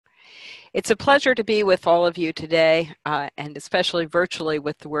It's a pleasure to be with all of you today, and especially virtually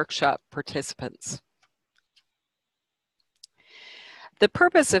with the workshop participants. The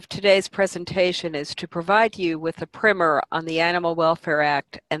purpose of today's presentation is to provide you with a primer on the Animal Welfare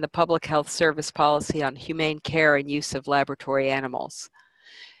Act and the Public Health Service Policy on humane care and use of laboratory animals.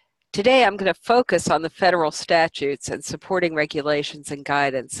 Today, I'm going to focus on the federal statutes and supporting regulations and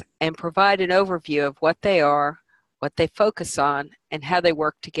guidance and provide an overview of what they are, what they focus on, and how they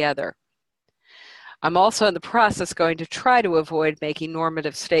work together. I'm also in the process going to try to avoid making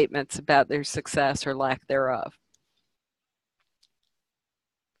normative statements about their success or lack thereof.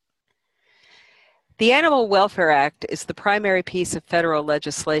 The Animal Welfare Act is the primary piece of federal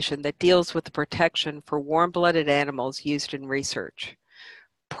legislation that deals with the protection for warm-blooded animals used in research.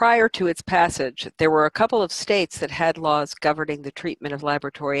 Prior to its passage, there were a couple of states that had laws governing the treatment of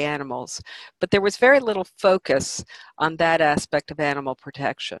laboratory animals, but there was very little focus on that aspect of animal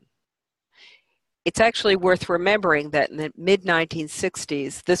protection. It's actually worth remembering that in the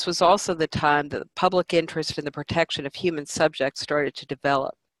mid-1960s, this was also the time that the public interest in the protection of human subjects started to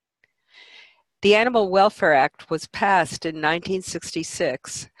develop. The Animal Welfare Act was passed in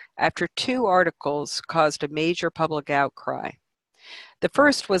 1966 after two articles caused a major public outcry. The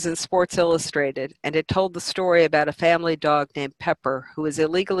first was in Sports Illustrated, and it told the story about a family dog named Pepper who was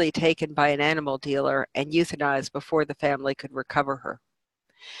illegally taken by an animal dealer and euthanized before the family could recover her.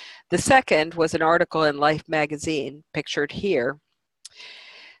 The second was an article in Life magazine, pictured here,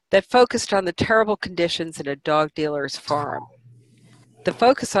 that focused on the terrible conditions in a dog dealer's farm. The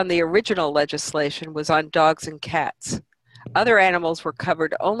focus on the original legislation was on dogs and cats. Other animals were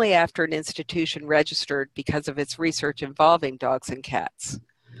covered only after an institution registered because of its research involving dogs and cats.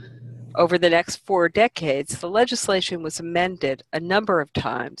 Over the next 4 decades, the legislation was amended a number of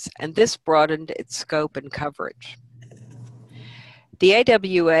times, and this broadened its scope and coverage. The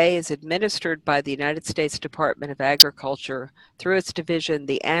AWA is administered by the United States Department of Agriculture through its division,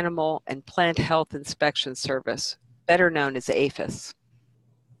 the Animal and Plant Health Inspection Service, better known as APHIS.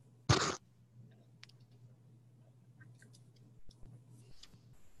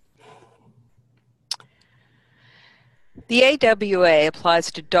 The AWA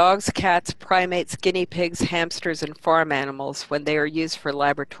applies to dogs, cats, primates, guinea pigs, hamsters, and farm animals when they are used for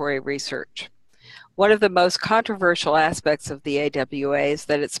laboratory research. One of the most controversial aspects of the AWA is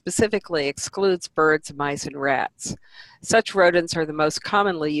that it specifically excludes birds, mice, and rats. Such rodents are the most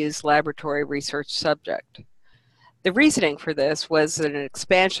commonly used laboratory research subject. The reasoning for this was that an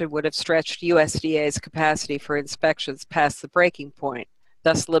expansion would have stretched USDA's capacity for inspections past the breaking point,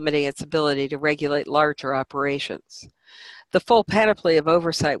 thus limiting its ability to regulate larger operations. The full panoply of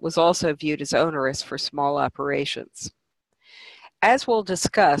oversight was also viewed as onerous for small operations. As we'll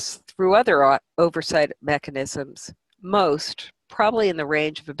discuss, through other oversight mechanisms, most, probably in the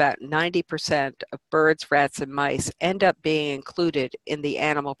range of about 90% of birds, rats, and mice, end up being included in the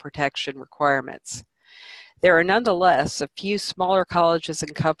animal protection requirements. There are nonetheless a few smaller colleges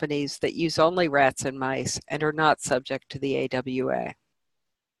and companies that use only rats and mice and are not subject to the AWA.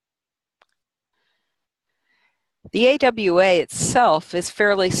 The AWA itself is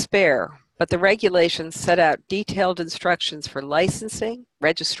fairly spare, but the regulations set out detailed instructions for licensing,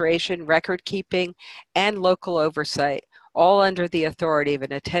 registration, record keeping, and local oversight, all under the authority of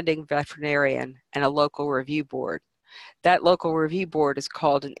an attending veterinarian and a local review board. That local review board is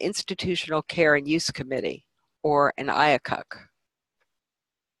called an Institutional Care and Use Committee, or an IACUC.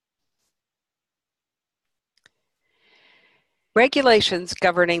 Regulations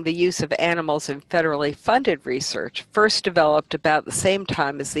governing the use of animals in federally funded research first developed about the same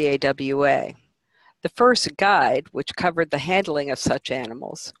time as the AWA. The first guide, which covered the handling of such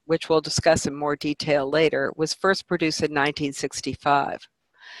animals, which we'll discuss in more detail later, was first produced in 1965.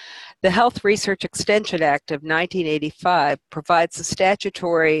 The Health Research Extension Act of 1985 provides a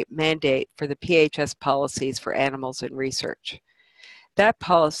statutory mandate for the PHS policies for animals in research. That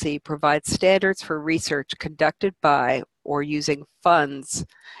policy provides standards for research conducted by or using funds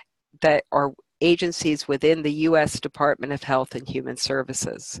that are agencies within the U.S. Department of Health and Human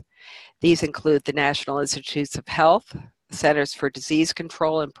Services. These include the National Institutes of Health, the Centers for Disease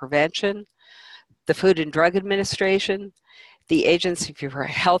Control and Prevention, the Food and Drug Administration, the Agency for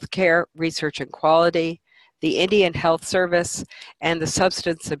Healthcare Research and Quality, the Indian Health Service, and the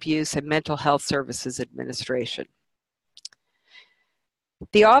Substance Abuse and Mental Health Services Administration.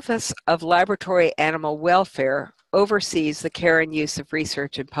 The Office of Laboratory Animal Welfare oversees the care and use of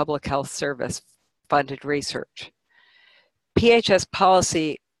research in public health service funded research. PHS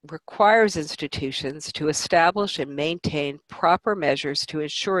policy requires institutions to establish and maintain proper measures to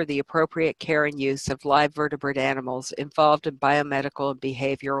ensure the appropriate care and use of live vertebrate animals involved in biomedical and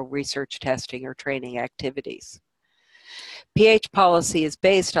behavioral research testing or training activities. PH policy is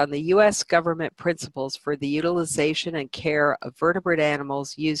based on the U.S. government principles for the utilization and care of vertebrate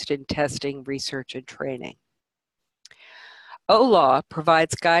animals used in testing, research, and training. OLAW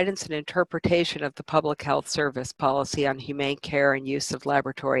provides guidance and interpretation of the Public Health Service policy on humane care and use of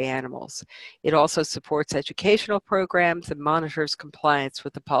laboratory animals. It also supports educational programs and monitors compliance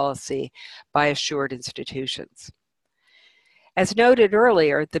with the policy by assured institutions. As noted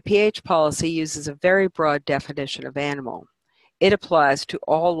earlier, the PH policy uses a very broad definition of animal. It applies to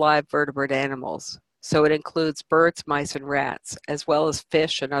all live vertebrate animals, so it includes birds, mice, and rats, as well as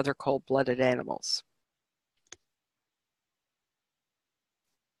fish and other cold-blooded animals.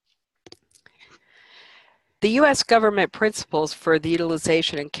 The U.S. government principles for the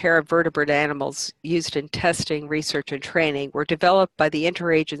utilization and care of vertebrate animals used in testing, research, and training were developed by the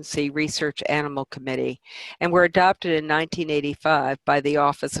Interagency Research Animal Committee and were adopted in 1985 by the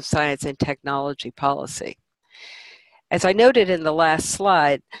Office of Science and Technology Policy. As I noted in the last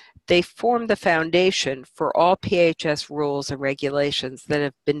slide, they form the foundation for all PHS rules and regulations that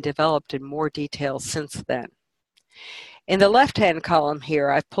have been developed in more detail since then. In the left-hand column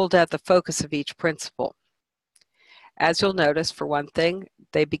here, I've pulled out the focus of each principle. As you'll notice, for one thing,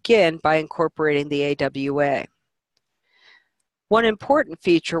 they begin by incorporating the AWA. One important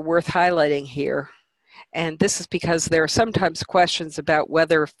feature worth highlighting here, and this is because there are sometimes questions about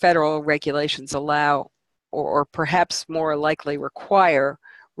whether federal regulations allow or perhaps more likely require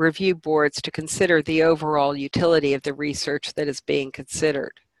review boards to consider the overall utility of the research that is being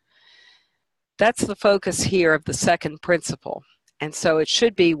considered. That's the focus here of the second principle. And so it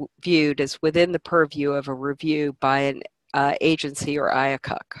should be viewed as within the purview of a review by an agency or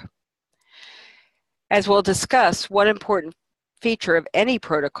AACCREDITATION. As we'll discuss, one important feature of any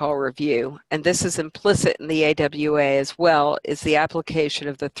protocol review, and this is implicit in the AWA as well, is the application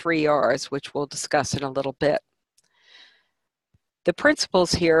of the 3 R's, which we'll discuss in a little bit. The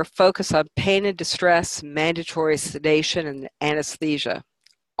principles here focus on pain and distress, mandatory sedation, and anesthesia,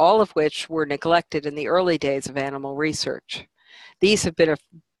 all of which were neglected in the early days of animal research. These have been a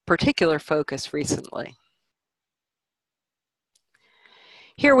particular focus recently.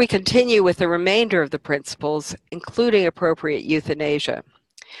 Here we continue with the remainder of the principles, including appropriate euthanasia.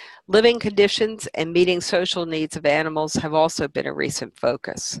 Living conditions and meeting social needs of animals have also been a recent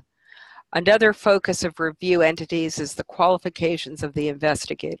focus. Another focus of review entities is the qualifications of the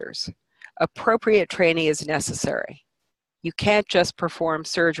investigators. Appropriate training is necessary. You can't just perform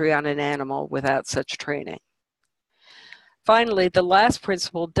surgery on an animal without such training. Finally, the last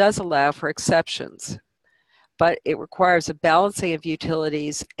principle does allow for exceptions, but it requires a balancing of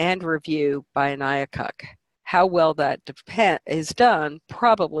utilities and review by an AACCREDITATION. How well that is done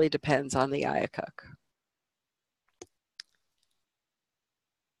probably depends on the AACCREDITATION.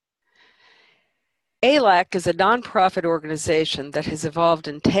 AAALAC is a nonprofit organization that has evolved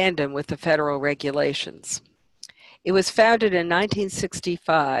in tandem with the federal regulations. It was founded in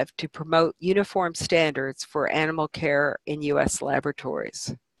 1965 to promote uniform standards for animal care in U.S.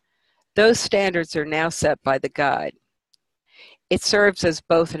 laboratories. Those standards are now set by the Guide. It serves as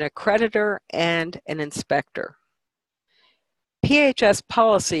both an accreditor and an inspector. PHS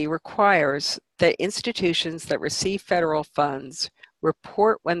policy requires that institutions that receive federal funds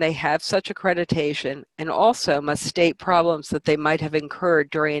report when they have such accreditation and also must state problems that they might have incurred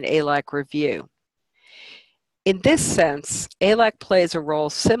during an AAALAC review. In this sense, AAALAC plays a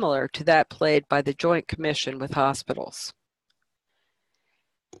role similar to that played by the Joint Commission with hospitals.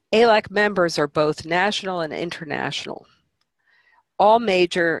 AAALAC members are both national and international. All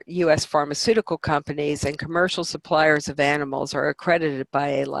major U.S. pharmaceutical companies and commercial suppliers of animals are accredited by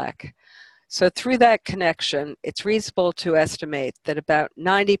AAALAC. So through that connection, it's reasonable to estimate that about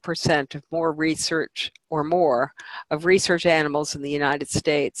 90% of research animals in the United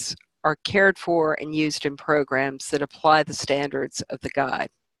States are cared for and used in programs that apply the standards of the Guide.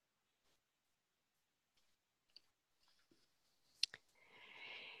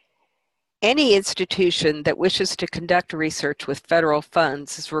 Any institution that wishes to conduct research with federal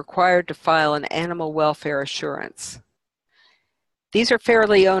funds is required to file an animal welfare assurance. These are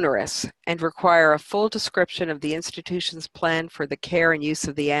fairly onerous and require a full description of the institution's plan for the care and use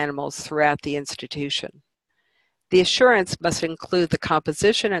of the animals throughout the institution. The assurance must include the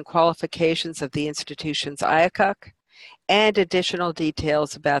composition and qualifications of the institution's, and additional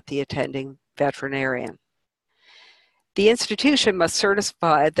details about the attending veterinarian. The institution must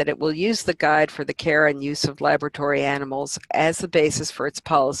certify that it will use the guide for the care and use of laboratory animals as the basis for its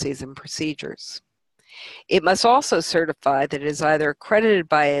policies and procedures. It must also certify that it is either accredited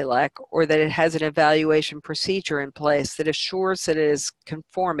by AAALAC or that it has an evaluation procedure in place that assures that it is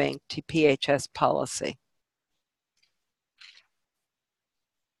conforming to PHS policy.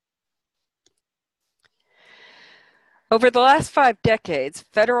 Over the last 5 decades,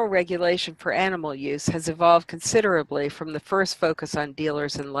 federal regulation for animal use has evolved considerably from the first focus on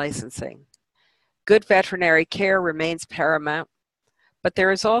dealers and licensing. Good veterinary care remains paramount, but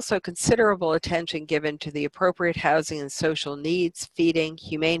there is also considerable attention given to the appropriate housing and social needs, feeding,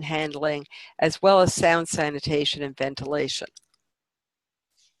 humane handling, as well as sound sanitation and ventilation.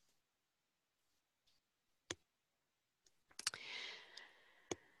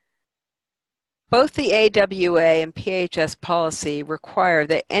 Both the AWA and PHS policy require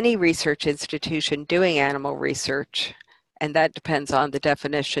that any research institution doing animal research, and that depends on the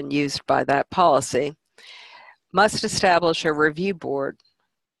definition used by that policy, must establish a review board,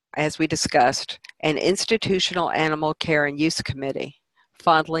 as we discussed, an Institutional Animal Care and Use Committee,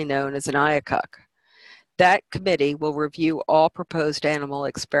 fondly known as an IACUC. That committee will review all proposed animal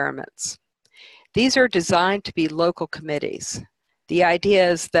experiments. These are designed to be local committees. The idea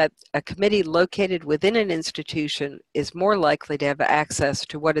is that a committee located within an institution is more likely to have access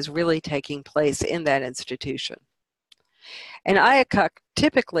to what is really taking place in that institution. An IACUC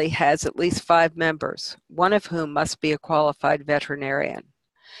typically has at least 5 members, one of whom must be a qualified veterinarian.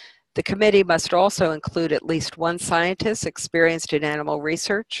 The committee must also include at least 1 scientist experienced in animal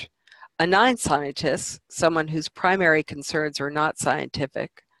research, a 9th scientist, someone whose primary concerns are not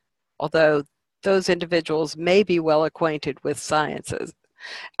scientific, although those individuals may be well acquainted with sciences.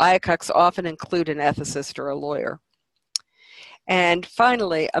 IACUCs often include an ethicist or a lawyer. And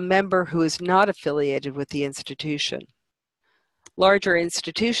finally, a member who is not affiliated with the institution. Larger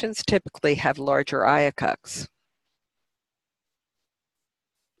institutions typically have larger IACUCs.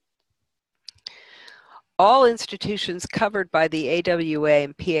 All institutions covered by the AWA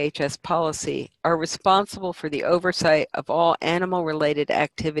and PHS policy are responsible for the oversight of all animal-related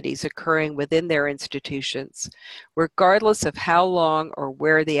activities occurring within their institutions, regardless of how long or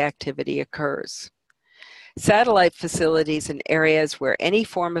where the activity occurs. Satellite facilities in areas where any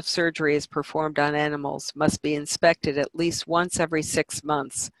form of surgery is performed on animals must be inspected at least once every 6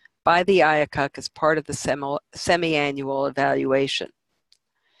 months by the IACUC as part of the semi-annual evaluation.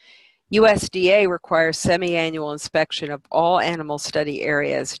 USDA requires semi-annual inspection of all animal study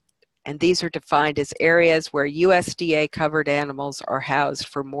areas, and these are defined as areas where USDA-covered animals are housed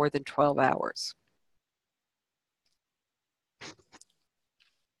for more than 12 hours.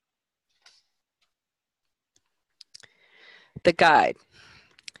 The guide.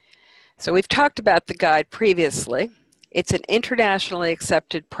 So we've talked about the guide previously. It's an internationally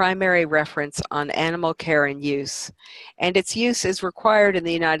accepted primary reference on animal care and use, and its use is required in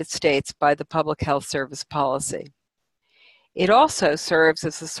the United States by the Public Health Service policy. It also serves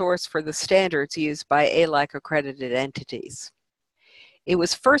as the source for the standards used by AAALAC accredited entities. It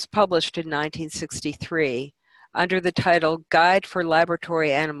was first published in 1963 under the title Guide for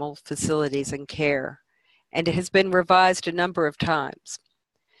Laboratory Animal Facilities and Care, and it has been revised a number of times.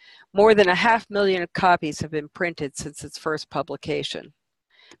 More than 500,000 copies have been printed since its first publication.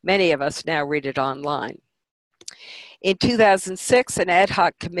 Many of us now read it online. In 2006, an ad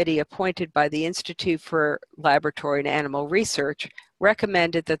hoc committee appointed by the Institute for Laboratory and Animal Research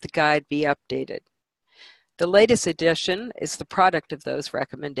recommended that the guide be updated. The latest edition is the product of those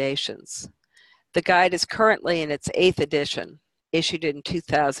recommendations. The guide is currently in its 8th edition, issued in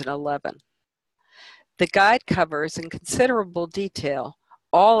 2011. The guide covers in considerable detail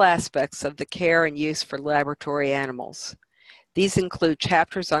all aspects of the care and use for laboratory animals. These include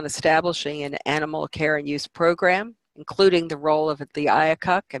chapters on establishing an animal care and use program, including the role of the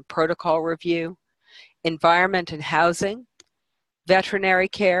IACUC and protocol review, environment and housing, veterinary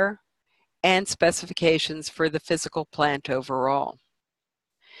care, and specifications for the physical plant overall.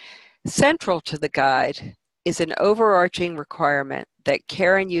 Central to the guide is an overarching requirement that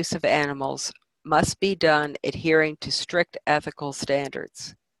care and use of animals must be done adhering to strict ethical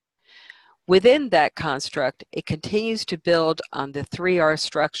standards. Within that construct, it continues to build on the 3R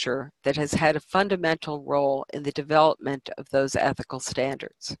structure that has had a fundamental role in the development of those ethical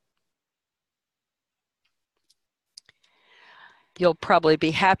standards. You'll probably be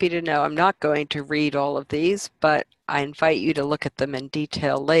happy to know I'm not going to read all of these, but I invite you to look at them in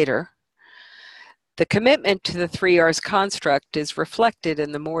detail later. The commitment to the 3R's construct is reflected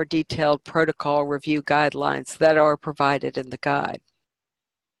in the more detailed protocol review guidelines that are provided in the guide.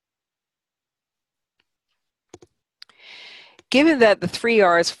 Given that the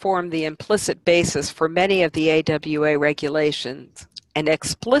 3Rs form the implicit basis for many of the AWA regulations and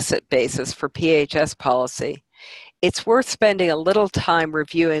explicit basis for PHS policy, it's worth spending a little time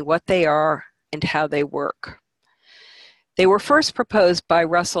reviewing what they are and how they work. They were first proposed by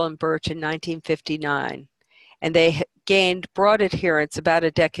Russell and Burch in 1959, and they gained broad adherence about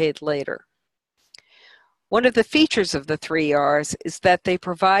a decade later. One of the features of the 3Rs is that they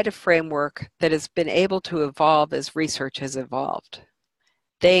provide a framework that has been able to evolve as research has evolved.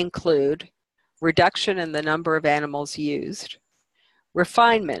 They include reduction in the number of animals used,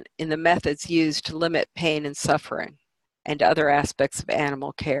 refinement in the methods used to limit pain and suffering, and other aspects of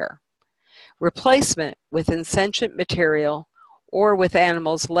animal care, replacement with insentient material or with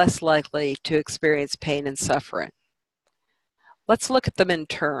animals less likely to experience pain and suffering. Let's look at them in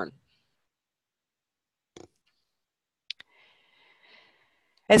turn.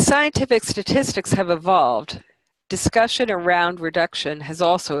 As scientific statistics have evolved, discussion around reduction has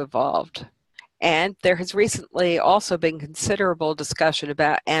also evolved, and there has recently also been considerable discussion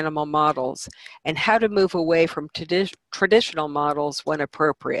about animal models and how to move away from traditional models when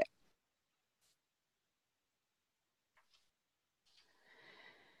appropriate.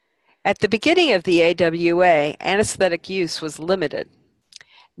 At the beginning of the AWA, anesthetic use was limited.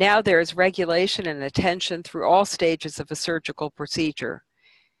 Now there is regulation and attention through all stages of a surgical procedure.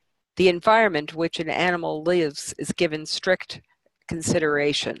 The environment in which an animal lives is given strict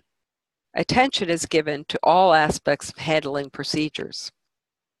consideration. Attention is given to all aspects of handling procedures.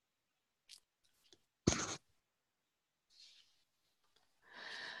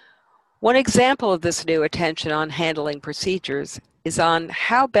 One example of this new attention on handling procedures is on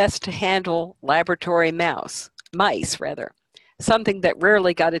how best to handle laboratory mice, something that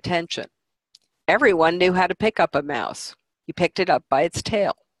rarely got attention. Everyone knew how to pick up a mouse. You picked it up by its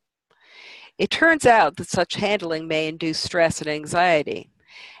tail. It turns out that such handling may induce stress and anxiety,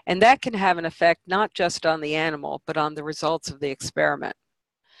 and that can have an effect not just on the animal, but on the results of the experiment.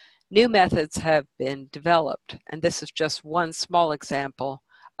 New methods have been developed, and this is just one small example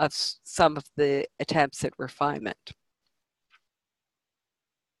of some of the attempts at refinement.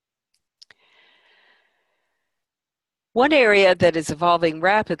 One area that is evolving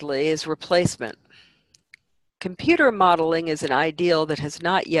rapidly is replacement. Computer modeling is an ideal that has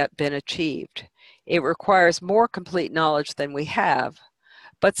not yet been achieved. It requires more complete knowledge than we have,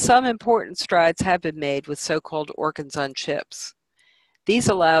 but some important strides have been made with so-called organs on chips. These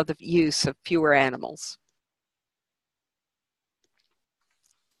allow the use of fewer animals.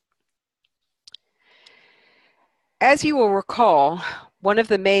 As you will recall, one of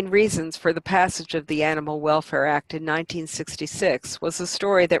the main reasons for the passage of the Animal Welfare Act in 1966 was a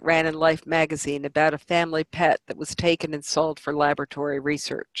story that ran in Life magazine about a family pet that was taken and sold for laboratory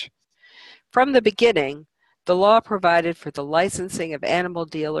research. From the beginning, the law provided for the licensing of animal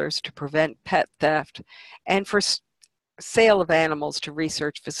dealers to prevent pet theft and for sale of animals to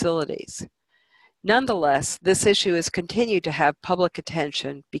research facilities. Nonetheless, this issue has continued to have public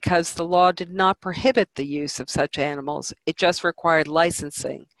attention because the law did not prohibit the use of such animals, it just required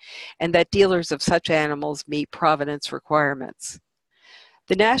licensing, and that dealers of such animals meet provenance requirements.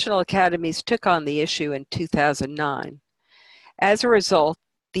 The National Academies took on the issue in 2009. As a result,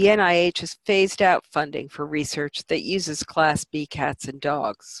 the NIH has phased out funding for research that uses Class B cats and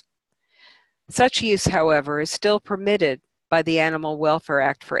dogs. Such use, however, is still permitted by the Animal Welfare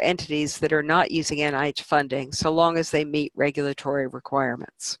Act for entities that are not using NIH funding, so long as they meet regulatory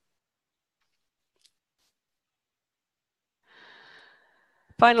requirements.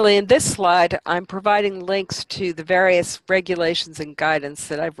 Finally, in this slide, I'm providing links to the various regulations and guidance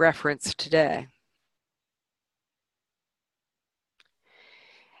that I've referenced today.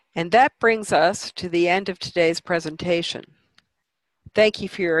 And that brings us to the end of today's presentation. Thank you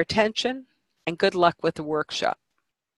for your attention, and good luck with the workshop.